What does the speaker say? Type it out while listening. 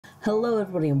Hello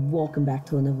everybody and welcome back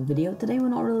to another video. Today we're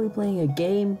not really playing a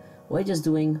game, we're just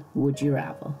doing Would You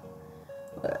Rather.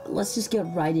 Let's just get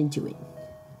right into it.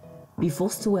 Be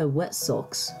forced to wear wet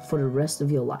socks for the rest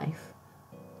of your life,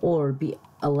 or be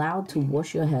allowed to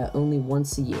wash your hair only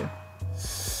once a year.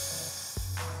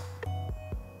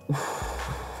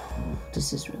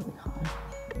 This is really hard.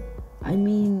 I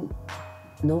mean,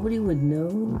 nobody would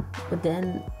know, but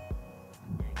then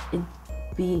it'd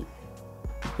be...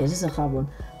 Yeah, this is a hard one.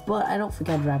 But I don't think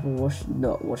I'd rather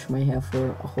not wash my hair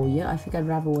for a whole year. I think I'd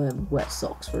rather wear wet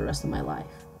socks for the rest of my life.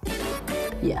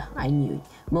 Yeah, I knew it.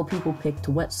 More people picked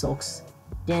wet socks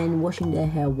than washing their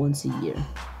hair once a year.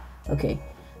 Okay,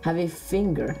 have a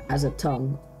finger as a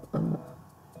tongue,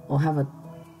 or have a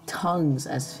tongues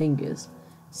as fingers.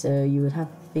 So you would have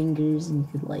fingers and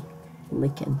you could like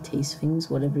lick and taste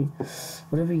things. Whatever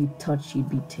you touch, you'd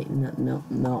be taking.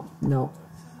 No.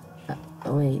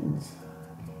 Wait.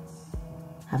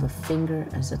 Have a finger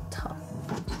as a tongue.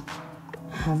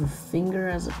 Have a finger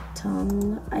as a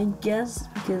tongue, I guess,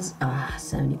 because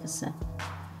 70%.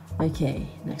 Okay,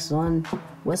 next one.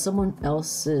 Wear someone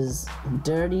else's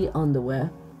dirty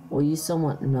underwear, or use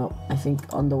someone. No, I think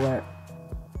underwear.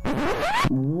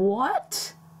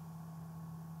 What?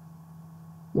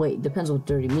 Wait, depends what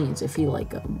dirty means. If you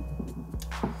like,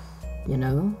 you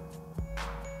know.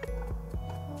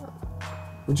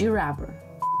 Would you rather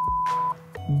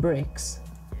bricks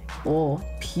or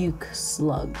puke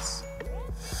slugs?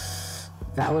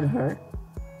 That would hurt.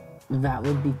 That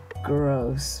would be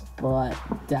gross, but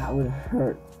that would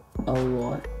hurt a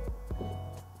lot.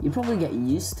 You'd probably get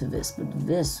used to this, but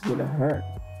this would hurt.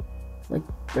 Like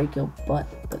break your butt,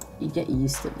 but you get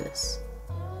used to this.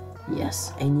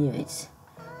 Yes, I knew it.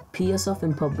 Pee yourself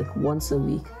in public once a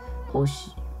week,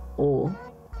 or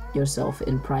yourself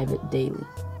in private daily.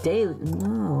 Daily?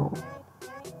 No.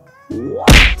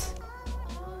 What?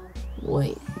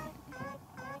 Wait.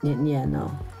 Yeah,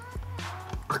 no.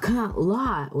 I can't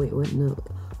lie. Wait, no.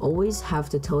 Always have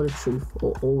to tell the truth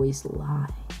or always lie.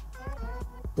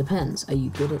 Depends. Are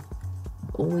you good at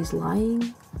always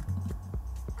lying?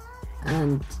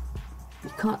 And you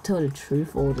can't tell the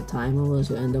truth all the time, otherwise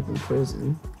you'll end up in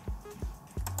prison.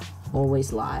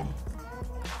 Always lie.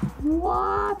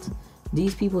 What?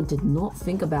 These people did not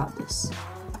think about this.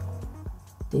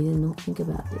 They did not think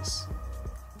about this.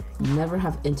 Never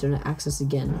have internet access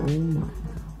again. Oh my.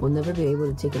 Will never be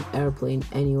able to take an airplane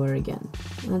anywhere again.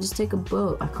 I'll just take a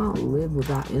boat. I can't live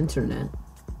without internet.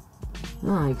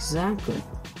 Ah, exactly.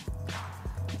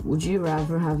 Would you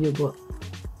rather have your boat?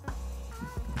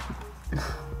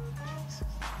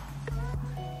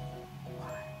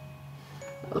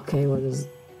 Okay, what is...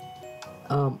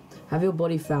 have your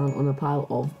body found on a pile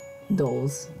of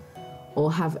dolls,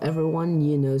 or have everyone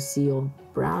you know see your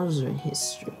browser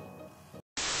history?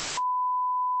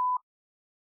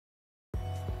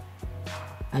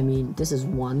 I mean, this is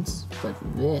once, but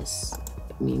this.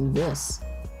 I mean, this.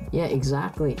 Yeah,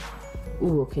 exactly.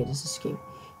 Ooh, okay, this is scary.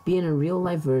 Be in a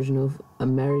real-life version of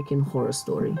American Horror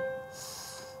Story,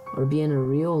 or be in a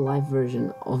real-life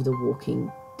version of The Walking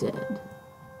Dead.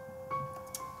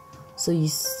 So you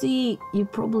see, you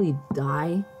probably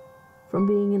die from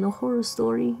being in a horror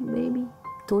story, maybe?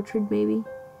 Tortured, maybe?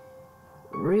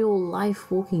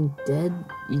 Real-life Walking Dead,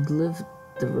 you'd live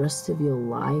the rest of your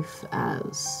life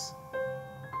as...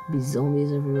 be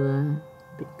zombies everywhere,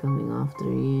 be coming after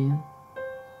you.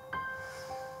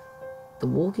 The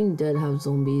Walking Dead have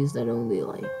zombies that only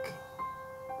like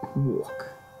walk.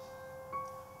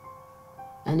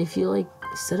 And if you like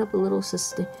set up a little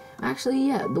sustain, actually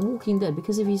yeah, The Walking Dead,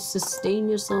 because if you sustain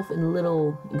yourself in a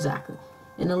little, exactly,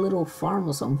 in a little farm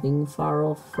or something far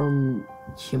off from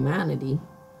humanity,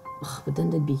 but then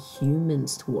there'd be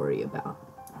humans to worry about.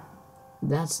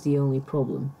 That's the only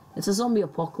problem. It's a zombie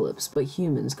apocalypse, but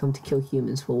humans come to kill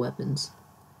humans for weapons.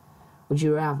 Would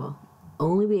you rather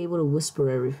only be able to whisper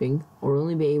everything, or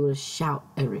only be able to shout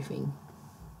everything?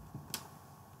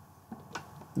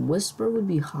 Whisper would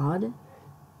be hard,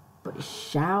 but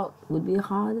shout would be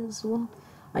hard as well.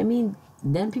 I mean,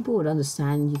 then people would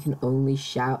understand you can only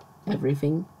shout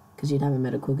everything, because you'd have a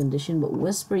medical condition, but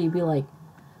whisper, you'd be like,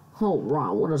 oh,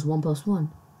 Ron, what is 1 +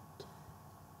 1?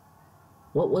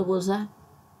 What was that?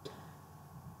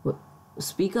 What?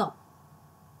 Speak up.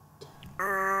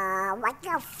 What the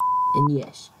f? And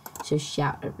yes, so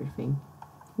shout everything.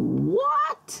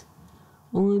 What?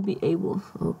 Only be able,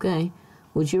 okay.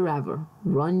 Would you rather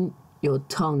run your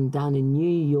tongue down a New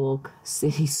York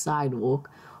City sidewalk,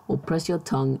 or press your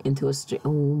tongue into a street?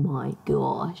 Oh my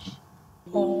gosh.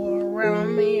 All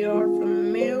around me are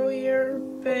familiar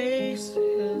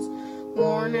faces,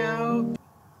 worn out.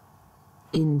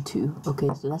 Into. Okay,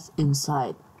 so that's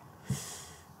inside.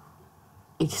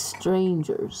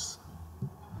 strangers.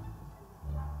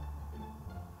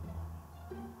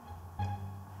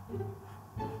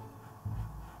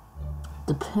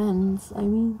 Depends, I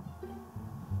mean.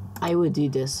 I would do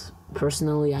this.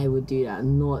 Personally, I would do that,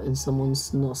 not in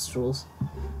someone's nostrils.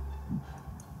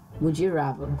 Would you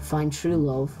rather find true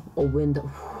love or win the...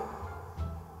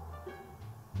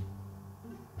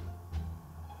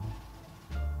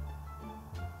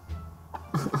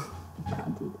 I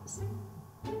can't do this.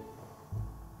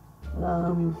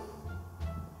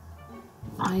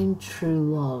 Find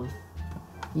true love.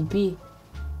 You'd be...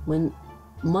 When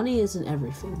money isn't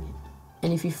everything.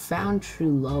 And if you found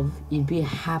true love, you'd be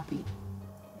happy.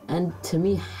 And to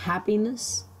me,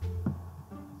 happiness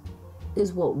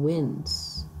is what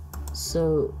wins.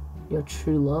 So, your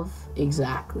true love?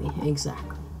 Exactly.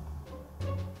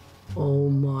 Oh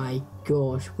my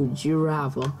gosh, would you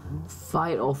rather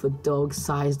fight off a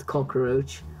dog-sized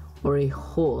cockroach or a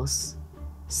horse-sized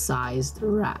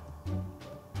rat?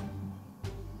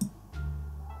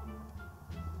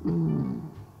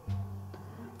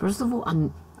 First of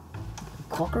all,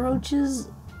 cockroaches,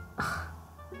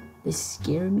 they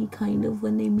scare me kind of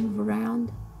when they move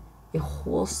around. A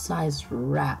horse-sized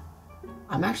rat.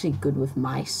 I'm actually good with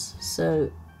mice,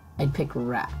 so I'd pick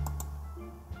rat.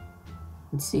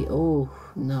 Let's see. Oh,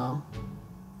 no.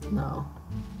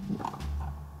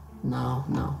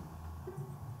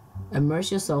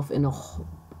 Immerse yourself in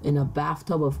a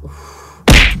bathtub of...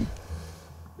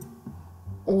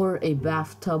 or a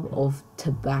bathtub of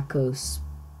tobacco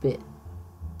spit.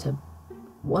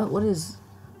 What is...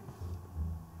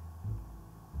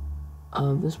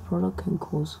 this product can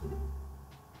cause...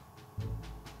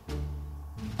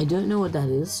 I don't know what that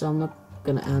is, so I'm not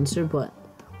gonna answer, but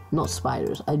not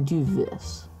spiders. I do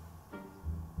this.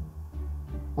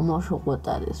 I'm not sure what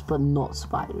that is, but not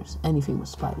spiders. Anything with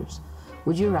spiders.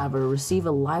 Would you rather receive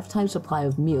a lifetime supply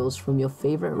of meals from your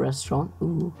favorite restaurant,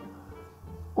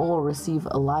 or receive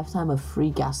a lifetime of free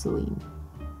gasoline?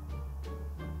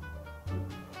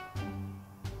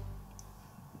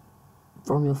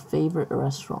 From your favorite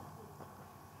restaurant.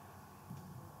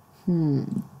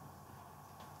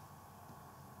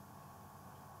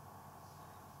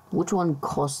 Which one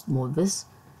costs more? This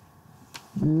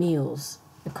meals.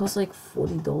 It costs like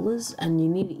 $40 and you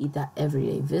need to eat that every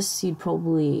day. This you'd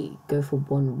probably go for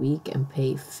 1 week and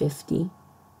pay $50,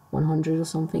 $100 or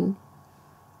something.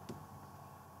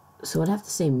 So I'd have to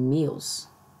say meals.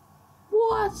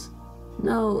 What?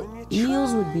 No,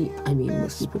 meals would be... I mean,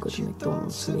 most people go to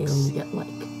McDonald's, so they only get like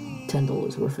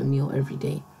 $10 worth of meal every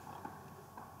day.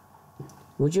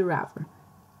 Would you rather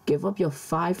give up your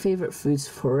 5 favorite foods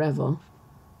forever,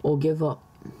 or give up...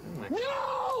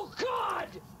 No, God!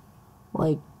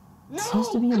 Like, this has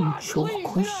to be a mature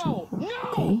question,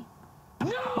 okay?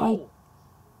 Like,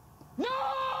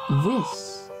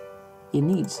 this, you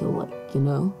need to, like, you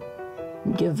know,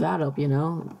 give that up, you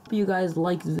know? You guys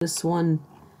like this one,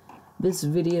 this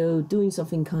video, doing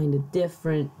something kind of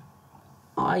different.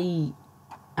 I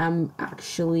am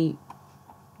actually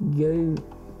go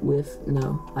with...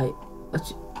 No, I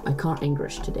can't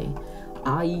English today.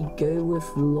 I go with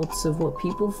lots of what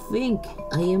people think.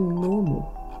 I am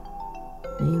normal.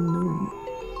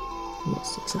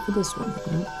 Yes, except for this one.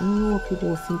 I don't know what people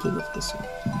were thinking of this one.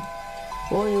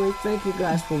 Well, anyway, thank you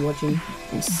guys for watching,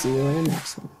 and see you in the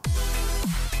next one.